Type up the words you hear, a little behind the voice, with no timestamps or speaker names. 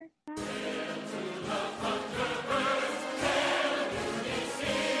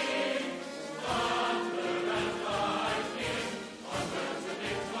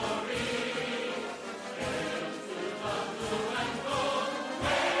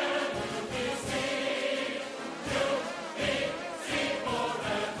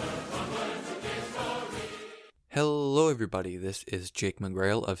everybody, this is Jake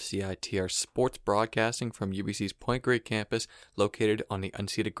McGrail of CITR Sports Broadcasting from UBC's Point Grey campus, located on the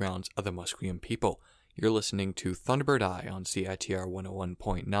unceded grounds of the Musqueam people. You're listening to Thunderbird Eye on CITR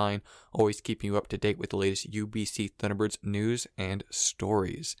 101.9, always keeping you up to date with the latest UBC Thunderbirds news and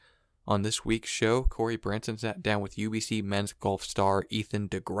stories. On this week's show, Cory sat down with UBC men's golf star Ethan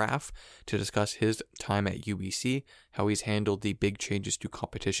de Graaf to discuss his time at UBC, how he's handled the big changes to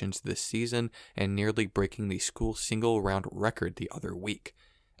competitions this season, and nearly breaking the school single-round record the other week.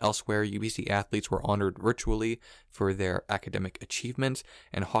 Elsewhere, UBC athletes were honored virtually for their academic achievements,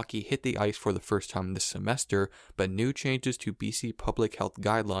 and hockey hit the ice for the first time this semester, but new changes to BC public health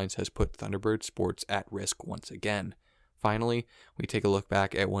guidelines has put Thunderbird sports at risk once again. Finally, we take a look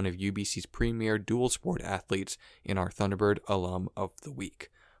back at one of UBC's premier dual sport athletes in our Thunderbird Alum of the Week.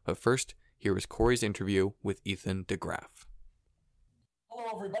 But first, here is Cory's interview with Ethan de Graaf. Hello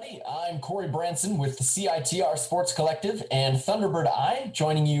everybody, I'm Cory Branson with the CITR Sports Collective and Thunderbird Eye,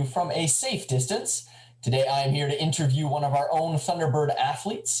 joining you from a safe distance. Today I am here to interview one of our own Thunderbird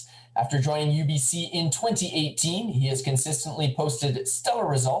athletes. After joining UBC in 2018, he has consistently posted stellar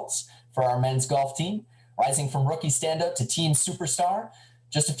results for our men's golf team, rising from rookie standout to team superstar.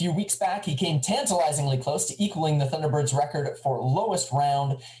 Just a few weeks back, he came tantalizingly close to equaling the Thunderbirds' record for lowest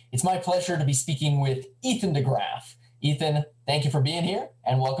round. It's my pleasure to be speaking with Ethan de Graaf. Ethan, thank you for being here,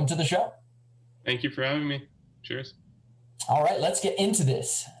 and welcome to the show. Thank you for having me. Cheers. All right, let's get into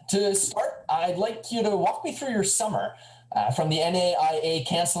this. To start, I'd like you to walk me through your summer, from the NAIA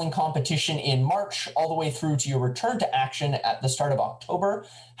canceling competition in March all the way through to your return to action at the start of October.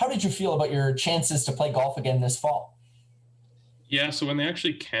 How did you feel about your chances to play golf again this fall? Yeah, so when they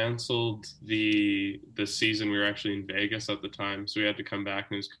actually canceled the season, we were actually in Vegas at the time, so we had to come back,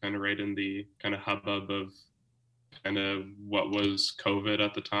 and it was kind of right in the kind of hubbub of kind of what was COVID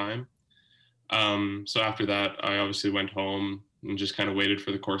at the time. So after that, I obviously went home and just kind of waited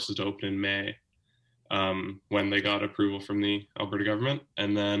for the courses to open in May. When they got approval from the Alberta government.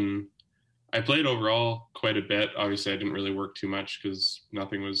 And then I played overall quite a bit. Obviously, I didn't really work too much because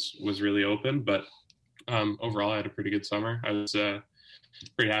nothing was really open. But overall, I had a pretty good summer. I was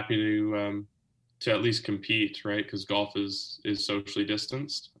pretty happy to at least compete, right? Because golf is socially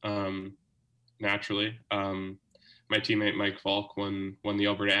distanced naturally. My teammate Mike Falk won the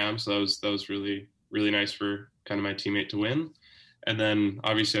Alberta Am, so that was really nice for kind of my teammate to win. And then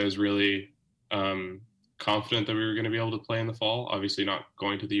obviously I was really confident that we were going to be able to play in the fall. Obviously not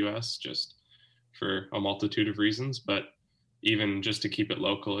going to the US just for a multitude of reasons, but even just to keep it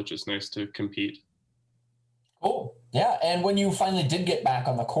local, it's just nice to compete. Cool. Yeah. And when you finally did get back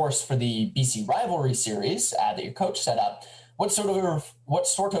on the course for the BC Rivalry Series that your coach set up, what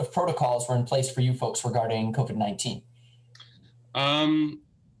sort of protocols were in place for you folks regarding COVID-19?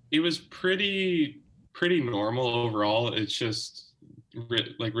 It was pretty normal overall. It's just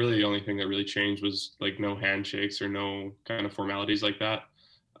really the only thing that really changed was like no handshakes or no kind of formalities like that.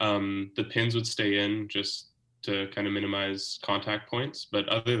 The pins would stay in just to kind of minimize contact points, but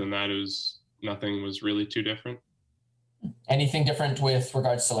other than that, nothing was really too different. Anything different with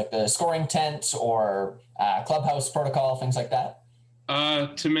regards to like the scoring tent or clubhouse protocol, things like that?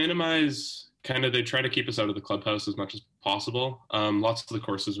 To minimize, they try to keep us out of the clubhouse as much as possible. Lots of the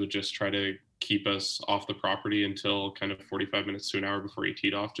courses would just try to keep us off the property until kind of 45 minutes to an hour before you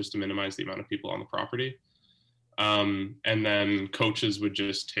teed off, just to minimize the amount of people on the property. And then coaches would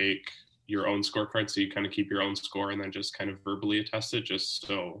just take your own scorecard, so you kind of keep your own score and then just kind of verbally attest it, just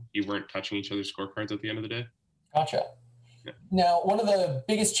so you weren't touching each other's scorecards at the end of the day. Gotcha. Yeah. Now, one of the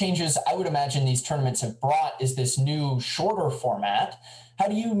biggest changes I would imagine these tournaments have brought is this new shorter format. How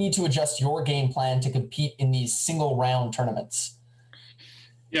do you need to adjust your game plan to compete in these single round tournaments?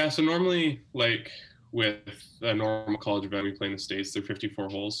 Yeah, so normally, like with a normal college event we play in the States, they're 54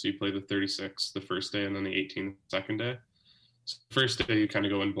 holes. So you play the 36 the first day and then the 18 the second day. So the first day you kind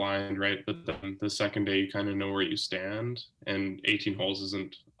of go in blind, right? But then the second day you kind of know where you stand. And 18 holes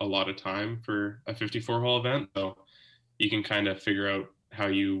isn't a lot of time for a 54 hole event. So you can kind of figure out how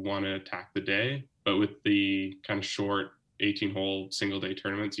you want to attack the day. But with the kind of short 18 hole single day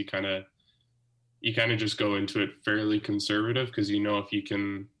tournaments, you kind of just go into it fairly conservative, because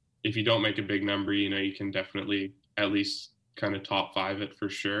if you don't make a big number, you can definitely at least kind of top five it for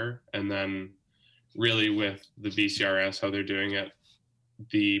sure. And then really with the BCRS, how they're doing it,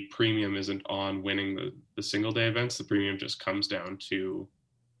 the premium isn't on winning the single day events. The premium just comes down to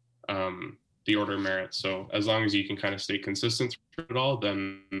the order of merit. So as long as you can kind of stay consistent through it all,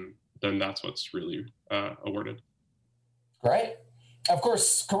 then that's what's really awarded. Great. Of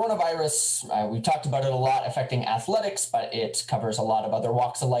course, coronavirus, we've talked about it a lot, affecting athletics, but it covers a lot of other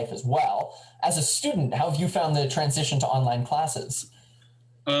walks of life as well. As a student, how have you found the transition to online classes?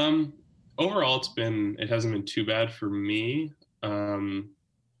 Um, Overall, it hasn't been too bad for me.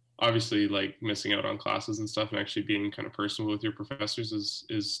 Obviously, like missing out on classes and stuff, and actually being kind of personal with your professors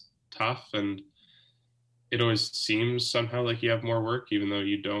is tough, and it always seems somehow like you have more work, even though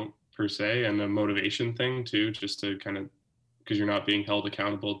you don't per se, and a motivation thing too, just to kind of because you're not being held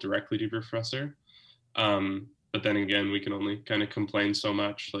accountable directly to your professor. But then again, we can only kind of complain so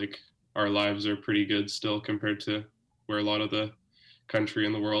much. Like our lives are pretty good still compared to where a lot of the country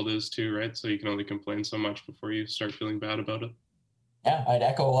and the world is too, right? So you can only complain so much before you start feeling bad about it. Yeah, I'd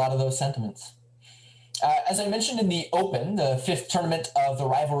echo a lot of those sentiments. As I mentioned in the Open, the fifth tournament of the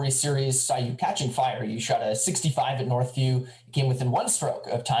rivalry series saw you catching fire. You shot a 65 at Northview. You came within one stroke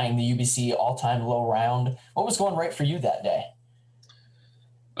of tying the UBC all-time low round. What was going right for you that day?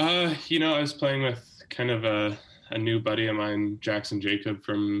 I was playing with kind of a new buddy of mine, Jackson Jacob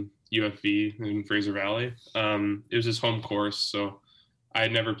from UFV in Fraser Valley. It was his home course, so I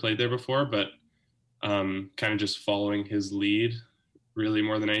had never played there before, but kind of just following his lead really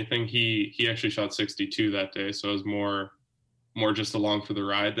more than anything. He actually shot 62 that day, so it was more just along for the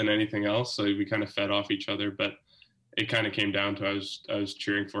ride than anything else. So we kind of fed off each other, but it kind of came down to I was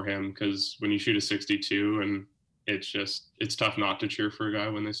cheering for him, because when you shoot a 62, and it's tough not to cheer for a guy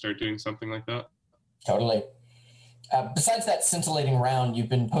when they start doing something like that. Totally. Besides that scintillating round, you've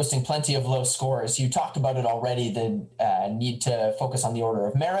been posting plenty of low scores. You talked about it already, the need to focus on the order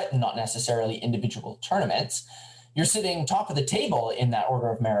of merit and not necessarily individual tournaments. You're sitting top of the table in that order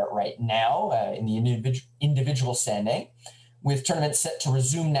of merit right now in the individual standing. With tournaments set to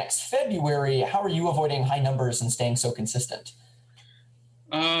resume next February, how are you avoiding high numbers and staying so consistent?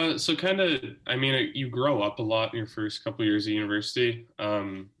 So you grow up a lot in your first couple of years of university.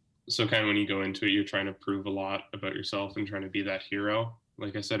 So kind of when you go into it, you're trying to prove a lot about yourself and trying to be that hero,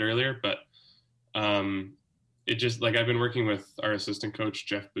 like I said earlier. But it just, like, I've been working with our assistant coach,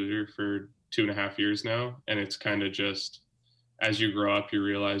 Jeff Booter, for 2.5 years now. And it's kind of just, as you grow up, you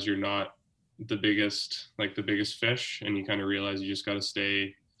realize you're not the biggest fish. And you kind of realize you just got to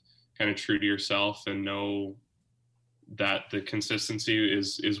stay kind of true to yourself and know that the consistency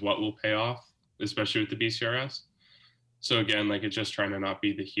is what will pay off, especially with the BCRS. So again, like, it's just trying to not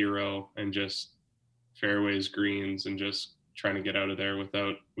be the hero and just fairways, greens, and just trying to get out of there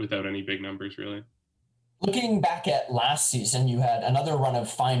without any big numbers, really. Looking back at last season, you had another run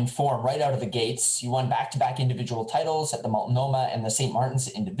of fine form right out of the gates. You won back-to-back individual titles at the Multnomah and the St. Martin's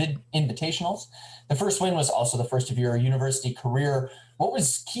Invitationals. The first win was also the first of your university career. What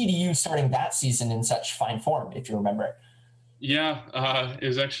was key to you starting that season in such fine form, if you remember? Yeah, it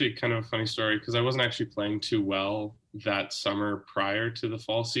was actually kind of a funny story, because I wasn't actually playing too well that summer prior to the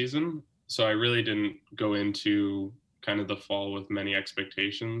fall season. So I really didn't go into kind of the fall with many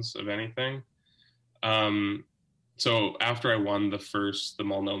expectations of anything. So after I won the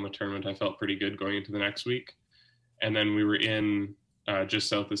Multnomah tournament, I felt pretty good going into the next week. And then we were in just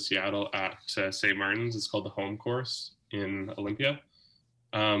south of Seattle at St. Martin's. It's called the Home Course in Olympia.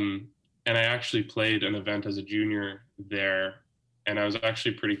 And I actually played an event as a junior there, and I was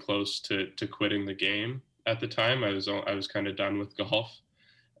actually pretty close to quitting the game at the time. I was kind of done with golf,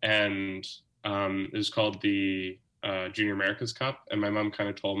 and it was called the Junior America's Cup, and my mom kind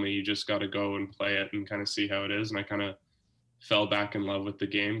of told me, you just got to go and play it and kind of see how it is. And I kind of fell back in love with the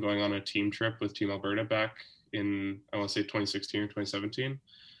game, going on a team trip with Team Alberta back in, I want to say 2016 or 2017.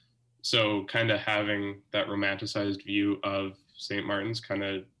 So kind of having that romanticized view of St. Martin's,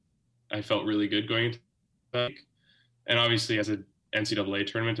 I felt really good going into that. And obviously, as an NCAA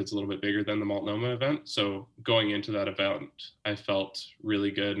tournament, it's a little bit bigger than the Multnomah event. So going into that event, I felt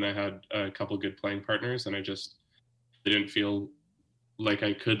really good, and I had a couple good playing partners, and I didn't feel like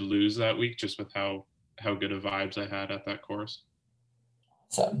I could lose that week, just with how good of vibes I had at that course.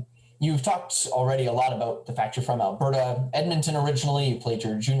 So you've talked already a lot about the fact you're from Alberta, Edmonton originally. You played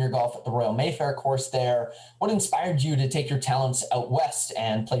your junior golf at the Royal Mayfair course there. What inspired you to take your talents out west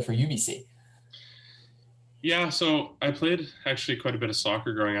and play for UBC? Yeah, so I played actually quite a bit of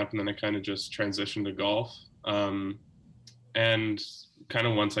soccer growing up, and then I kind of just transitioned to golf. And kind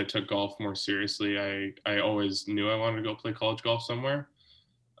of once I took golf more seriously, I always knew I wanted to go play college golf somewhere.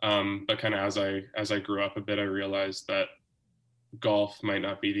 But kind of as I grew up a bit, I realized that golf might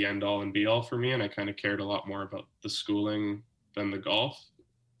not be the end all and be all for me, and I kind of cared a lot more about the schooling than the golf.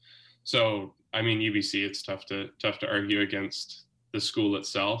 So I mean, UBC, it's tough to argue against the school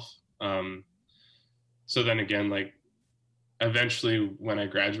itself. So then again, like, eventually when I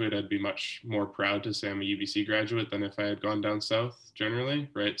graduate, I'd be much more proud to say I'm a UBC graduate than if I had gone down south generally,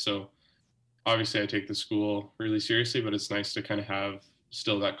 right? So obviously I take the school really seriously, but it's nice to kind of have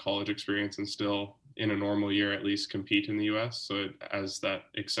still that college experience and still in a normal year at least compete in the US. So as that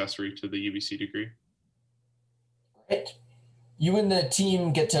accessory to the UBC degree. Great. You and the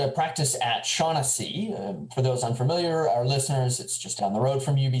team get to practice at Shaughnessy. For those unfamiliar, our listeners, it's just down the road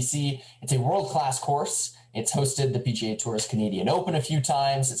from UBC. It's a world-class course. It's hosted the PGA Tour's Canadian Open a few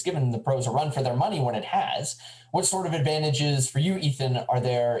times. It's given the pros a run for their money when it has. What sort of advantages for you, Ethan, are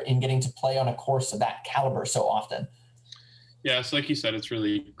there in getting to play on a course of that caliber so often? Yeah, so like you said, it's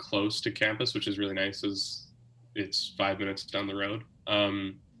really close to campus, which is really nice as it's 5 minutes down the road.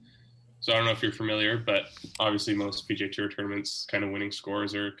 So I don't know if you're familiar, but obviously most PGA Tour tournaments kind of winning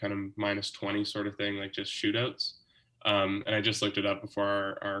scores are kind of -20 sort of thing, like just shootouts. And I just looked it up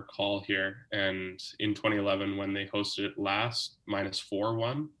before our call here. And in 2011, when they hosted it last, -4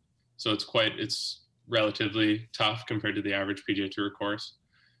 won. So it's relatively tough compared to the average PGA Tour course.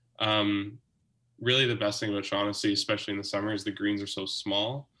 Really the best thing about Shaughnessy, especially in the summer, is the greens are so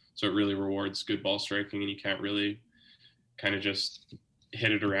small. So it really rewards good ball striking, and you can't really kind of just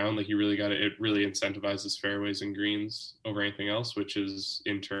hit it around. Like, you really got to, it really incentivizes fairways and greens over anything else, which is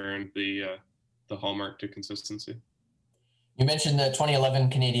in turn the hallmark to consistency. You mentioned the 2011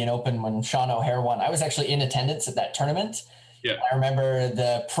 Canadian Open when Sean O'Haire won. I was actually in attendance at that tournament. Yeah. I remember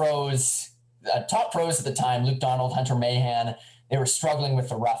the pros, top pros at the time, Luke Donald, Hunter Mahan, they were struggling with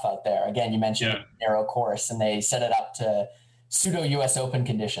the rough out there. Again, you mentioned the narrow course, and they set it up to pseudo US Open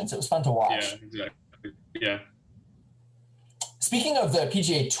conditions. It was fun to watch. Yeah, exactly. Yeah. Speaking of the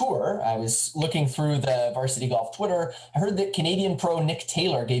PGA Tour, I was looking through the Varsity Golf Twitter. I heard that Canadian pro Nick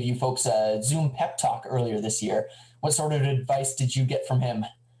Taylor gave you folks a Zoom pep talk earlier this year. What sort of advice did you get from him?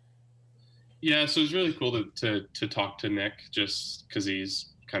 Yeah, so it was really cool to talk to Nick, just because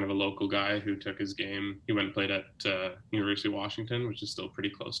he's kind of a local guy who took his game. He went and played at University of Washington, which is still pretty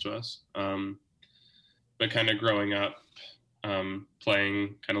close to us. But kind of growing up,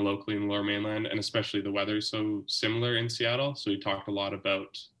 playing kind of locally in the Lower Mainland, and especially the weather's so similar in Seattle. So we talked a lot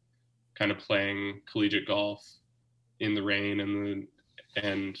about kind of playing collegiate golf in the rain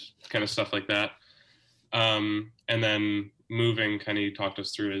and kind of stuff like that. And then moving, kind of, he talked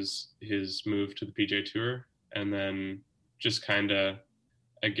us through his move to the PGA Tour, and then just kind of,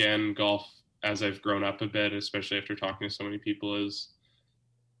 again, golf as I've grown up a bit, especially after talking to so many people, is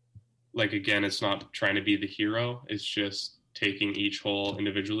like, again, it's not trying to be the hero. It's just taking each hole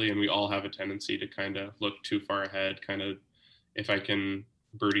individually, and we all have a tendency to kind of look too far ahead. Kind of, if I can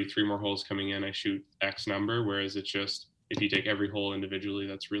birdie 3 more holes coming in, I shoot X number. Whereas it's just, if you take every hole individually,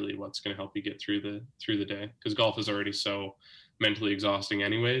 that's really what's going to help you get through the day. Because golf is already so mentally exhausting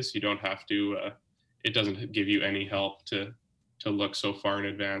anyways. You don't have to, it doesn't give you any help to look so far in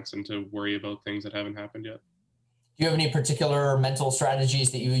advance and to worry about things that haven't happened yet. Do you have any particular mental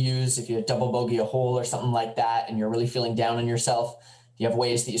strategies that you use if you double bogey a hole or something like that and you're really feeling down on yourself? Do you have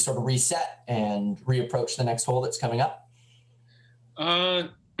ways that you sort of reset and reapproach the next hole that's coming up?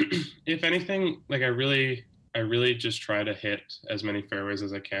 If anything, like I really just try to hit as many fairways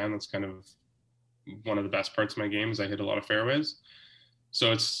as I can. That's kind of one of the best parts of my game, is I hit a lot of fairways.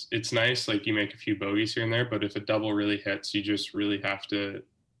 So it's nice, like, you make a few bogeys here and there, but if a double really hits, you just really have to,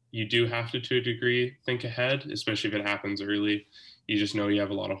 to a degree, think ahead, especially if it happens early. You just know you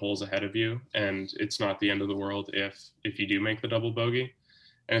have a lot of holes ahead of you, and it's not the end of the world if you do make the double bogey.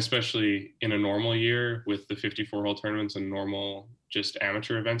 And especially in a normal year with the 54-hole tournaments and normal just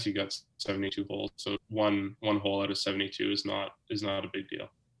amateur events, you got 72 holes. So one hole out of 72 is not a big deal.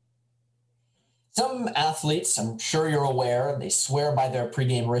 Some athletes, I'm sure you're aware, they swear by their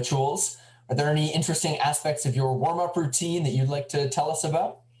pregame rituals. Are there any interesting aspects of your warm-up routine that you'd like to tell us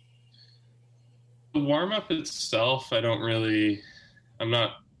about? The warm-up itself, I'm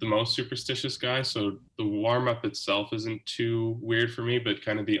not the most superstitious guy, so the warm-up itself isn't too weird for me, but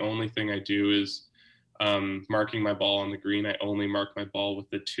kind of the only thing I do is marking my ball on the green. I only mark my ball with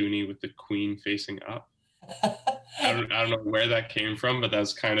the toonie with the queen facing up. I don't know where that came from, but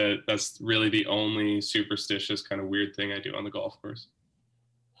that's really the only superstitious kind of weird thing I do on the golf course.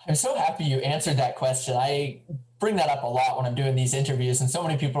 I'm so happy you answered that question. I bring that up a lot when I'm doing these interviews, and so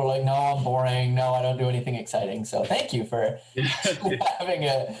many people are like, no, I'm boring. No, I don't do anything exciting. So thank you for having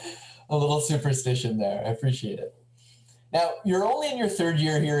a little superstition there. I appreciate it. Now, you're only in your 3rd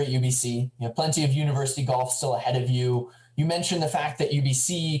year here at UBC. You have plenty of university golf still ahead of you. You mentioned the fact that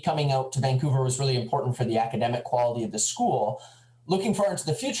UBC coming out to Vancouver was really important for the academic quality of the school. Looking far into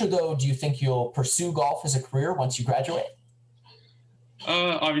the future, though, do you think you'll pursue golf as a career once you graduate?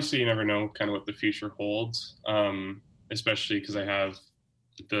 Obviously, you never know kind of what the future holds. especially because I have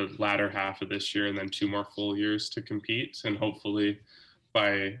the latter half of this year and then 2 more full years to compete, and hopefully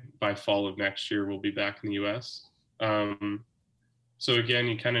by fall of next year we'll be back in the US. So again,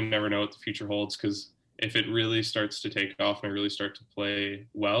 you kind of never know what the future holds, because if it really starts to take off and I really start to play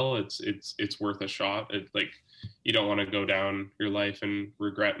well, it's worth a shot. Like, you don't want to go down your life and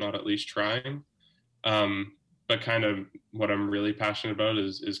regret not at least trying. But kind of what I'm really passionate about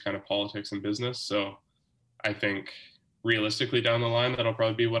is kind of politics and business. So I think realistically down the line, that'll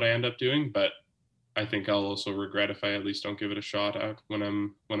probably be what I end up doing. But I think I'll also regret if I at least don't give it a shot at when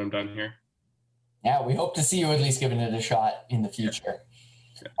I'm done here. Yeah, we hope to see you at least giving it a shot in the future.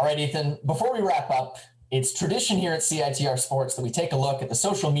 Yeah. All right, Ethan, before we wrap up, it's tradition here at CITR Sports that we take a look at the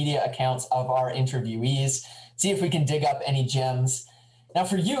social media accounts of our interviewees, see if we can dig up any gems. Now,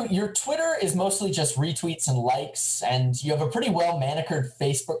 for you, your Twitter is mostly just retweets and likes, and you have a pretty well-manicured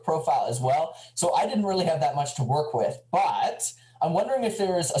Facebook profile as well, so I didn't really have that much to work with. But I'm wondering if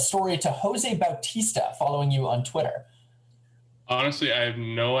there's a story to Jose Bautista following you on Twitter. Honestly, I have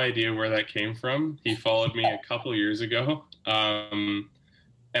no idea where that came from. He followed me a couple years ago,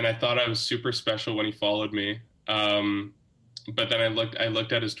 and I thought I was super special when he followed me. But then I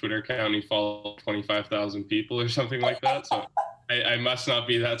looked at his Twitter account, and he followed 25,000 people or something like that. So I must not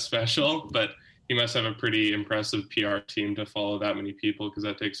be that special, but he must have a pretty impressive PR team to follow that many people, because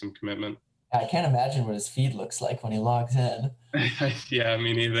that takes some commitment. I can't imagine what his feed looks like when he logs in. Yeah,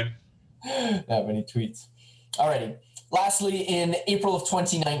 me neither. That many tweets. Alrighty. Lastly, in April of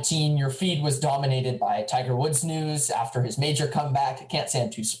 2019, your feed was dominated by Tiger Woods news after his major comeback. I can't say I'm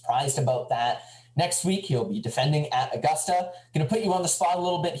too surprised about that. Next week, he'll be defending at Augusta. Going to put you on the spot a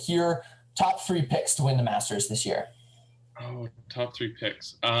little bit here. Top 3 picks to win the Masters this year. Oh, top 3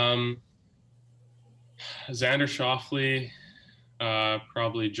 picks. Xander Schauffele,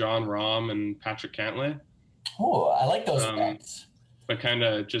 probably John Rahm, and Patrick Cantlay. Oh, I like those picks. But kind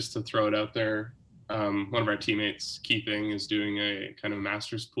of just to throw it out there, one of our teammates, Keithing, is doing a kind of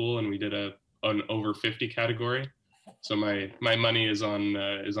Masters pool, and we did an over 50 category. So my money is on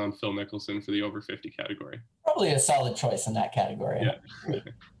Phil Mickelson for the over 50 category. Probably a solid choice in that category. Yeah.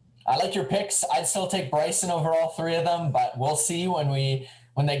 I like your picks. I'd still take Bryson over all 3 of them, but we'll see when they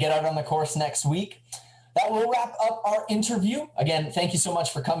get out on the course next week. That will wrap up our interview. Again, thank you so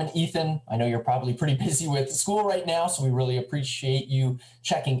much for coming, Ethan. I know you're probably pretty busy with school right now, so we really appreciate you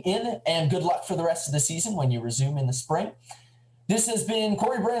checking in, and good luck for the rest of the season when you resume in the spring. This has been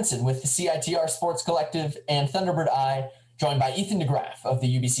Cory Branson with the CITR Sports Collective and Thunderbird Eye, joined by Ethan de Graaf of the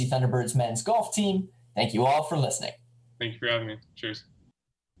UBC Thunderbirds men's golf team. Thank you all for listening. Thank you for having me. Cheers.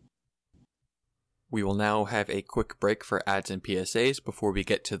 We will now have a quick break for ads and PSAs before we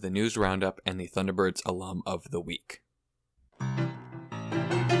get to the news roundup and the Thunderbirds alum of the week.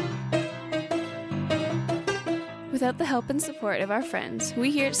 Without the help and support of our friends,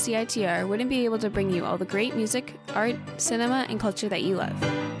 we here at CITR wouldn't be able to bring you all the great music, art, cinema, and culture that you love.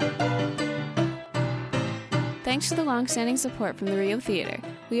 Thanks to the long-standing support from the Rio Theatre,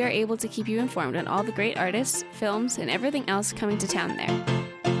 we are able to keep you informed on all the great artists, films, and everything else coming to town there.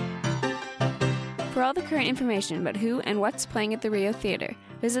 For all the current information about who and what's playing at the Rio Theatre,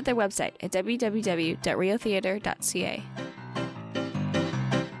 visit their website at www.riotheatre.ca.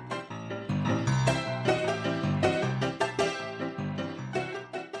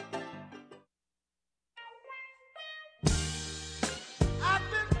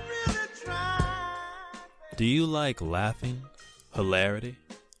 Do you like laughing, hilarity,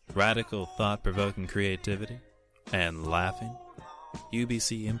 radical thought-provoking creativity, and laughing?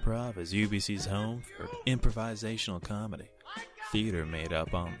 UBC Improv is UBC's home for improvisational comedy, theater made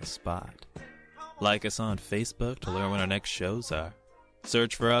up on the spot. Like us on Facebook to learn when our next shows are.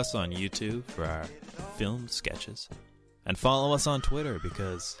 Search for us on YouTube for our filmed sketches. And follow us on Twitter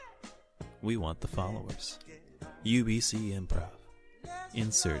because we want the followers. UBC Improv.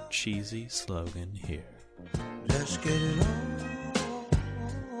 Insert cheesy slogan here. Let's get it on.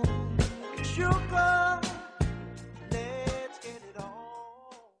 Sugar. Let's get it on.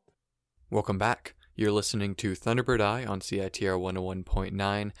 Welcome back. You're listening to Thunderbird Eye on CITR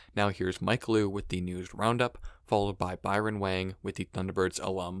 101.9. Now here's Mike Liu with the news roundup, followed by Byron Wang with the Thunderbirds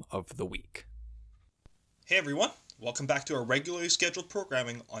alum of the week. Hey everyone, welcome back to our regularly scheduled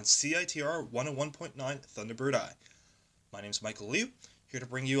programming on CITR 101.9 Thunderbird Eye. My name is Michael Liu, here to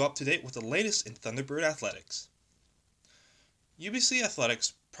bring you up to date with the latest in Thunderbird athletics. UBC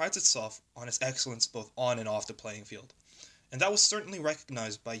Athletics prides itself on its excellence both on and off the playing field, and that was certainly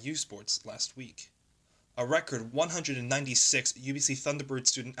recognized by U Sports last week. A record 196 UBC Thunderbird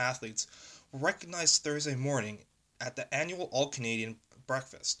student athletes were recognized Thursday morning at the annual All-Canadian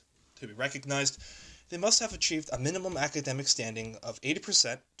Breakfast. To be recognized, they must have achieved a minimum academic standing of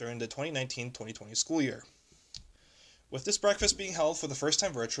 80% during the 2019-2020 school year. With this breakfast being held for the first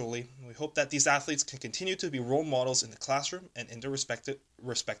time virtually, we hope that these athletes can continue to be role models in the classroom and in their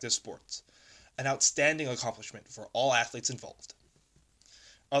respective sports. An outstanding accomplishment for all athletes involved.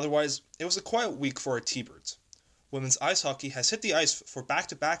 Otherwise, it was a quiet week for our T-Birds. Women's ice hockey has hit the ice for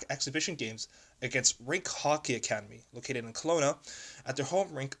back-to-back exhibition games against Rink Hockey Academy, located in Kelowna, at their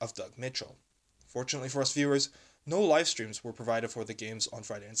home rink of Doug Mitchell. Fortunately for us viewers, no live streams were provided for the games on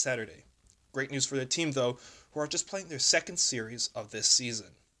Friday and Saturday. Great news for the team, though, who are just playing their second series of this season.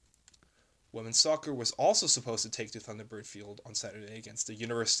 Women's soccer was also supposed to take to Thunderbird Field on Saturday against the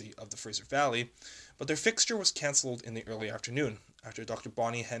University of the Fraser Valley, but their fixture was cancelled in the early afternoon after Dr.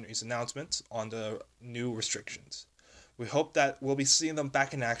 Bonnie Henry's announcement on the new restrictions. We hope that we'll be seeing them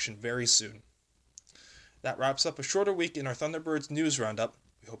back in action very soon. That wraps up a shorter week in our Thunderbirds news roundup.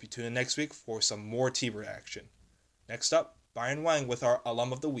 We hope you tune in next week for some more T-Bird action. Next up, Byron Wang with our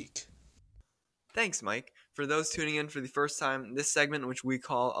Alum of the Week. Thanks, Mike. For those tuning in for the first time, this segment, which we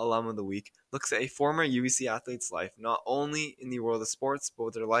call Alum of the Week, looks at a former UBC athlete's life, not only in the world of sports, but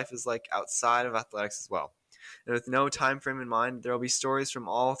what their life is like outside of athletics as well. And with no time frame in mind, there will be stories from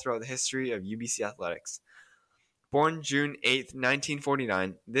all throughout the history of UBC athletics. Born June 8,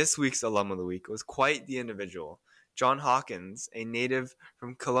 1949, this week's Alum of the Week was quite the individual. John Hawkins, a native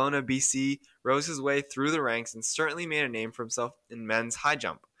from Kelowna, BC, rose his way through the ranks and certainly made a name for himself in men's high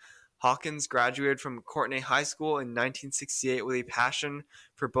jump. Hawkins graduated from Courtenay High School in 1968 with a passion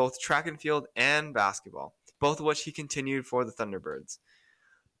for both track and field and basketball, both of which he continued for the Thunderbirds.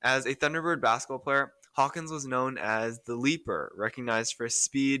 As a Thunderbird basketball player, Hawkins was known as the Leaper, recognized for his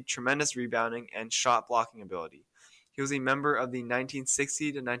speed, tremendous rebounding, and shot blocking ability. He was a member of the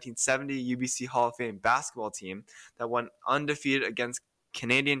 1960 to 1970 UBC Hall of Fame basketball team that went undefeated against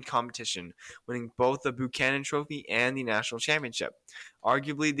Canadian competition, winning both the Buchanan Trophy and the National Championship,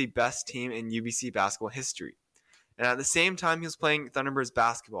 arguably the best team in UBC basketball history. And at the same time he was playing Thunderbirds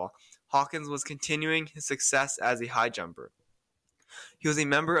basketball, Hawkins was continuing his success as a high jumper. He was a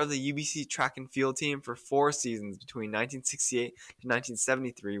member of the UBC track and field team for 4 seasons between 1968 to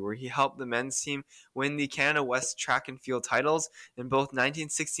 1973, where he helped the men's team win the Canada West track and field titles in both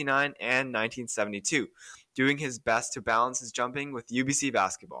 1969 and 1972, doing his best to balance his jumping with UBC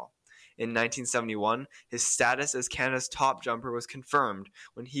basketball. In 1971, his status as Canada's top jumper was confirmed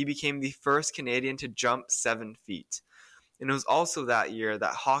when he became the first Canadian to jump 7 feet. And it was also that year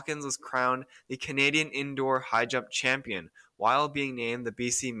that Hawkins was crowned the Canadian Indoor High Jump Champion while being named the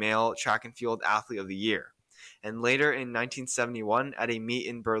BC Male Track and Field Athlete of the Year. And later in 1971, at a meet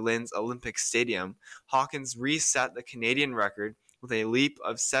in Berlin's Olympic Stadium, Hawkins reset the Canadian record with a leap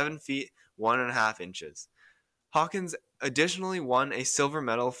of 7 feet 1.5 inches. Hawkins additionally won a silver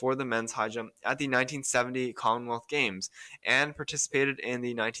medal for the men's high jump at the 1970 Commonwealth Games and participated in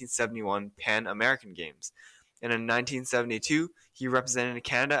the 1971 Pan American Games. And in 1972, he represented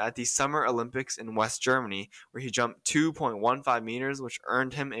Canada at the Summer Olympics in West Germany, where he jumped 2.15 meters, which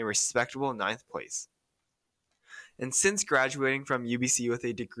earned him a respectable 9th place. And since graduating from UBC with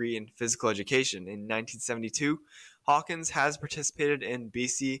a degree in physical education in 1972, Hawkins has participated in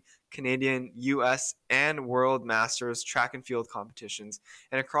BC, Canadian, US, and World Masters track and field competitions,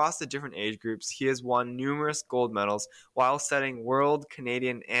 and across the different age groups, he has won numerous gold medals while setting world,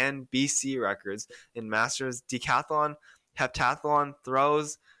 Canadian, and BC records in Masters decathlon, heptathlon,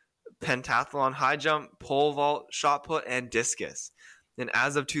 throws, pentathlon, high jump, pole vault, shot put, and discus. And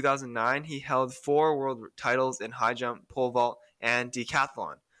as of 2009, he held 4 world titles in high jump, pole vault, and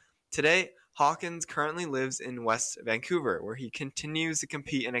decathlon. Today, Hawkins currently lives in West Vancouver, where he continues to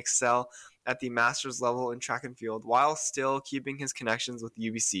compete and excel at the master's level in track and field while still keeping his connections with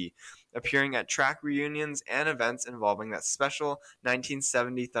UBC, appearing at track reunions and events involving that special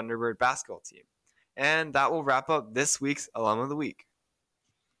 1970 Thunderbird basketball team. And that will wrap up this week's Alum of the Week.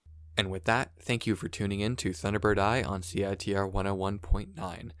 And with that, thank you for tuning in to Thunderbird Eye on CITR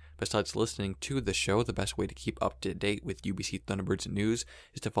 101.9. Besides listening to the show, the best way to keep up to date with UBC Thunderbirds news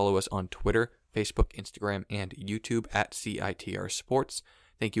is to follow us on Twitter, Facebook, Instagram, and YouTube at CITR Sports.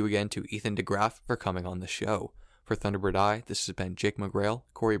 Thank you again to Ethan de Graaf for coming on the show. For Thunderbird Eye, this has been Jake McGrail,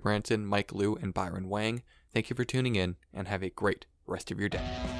 Cory Branson, Mike Liu, and Byron Wang. Thank you for tuning in, and have a great rest of your day.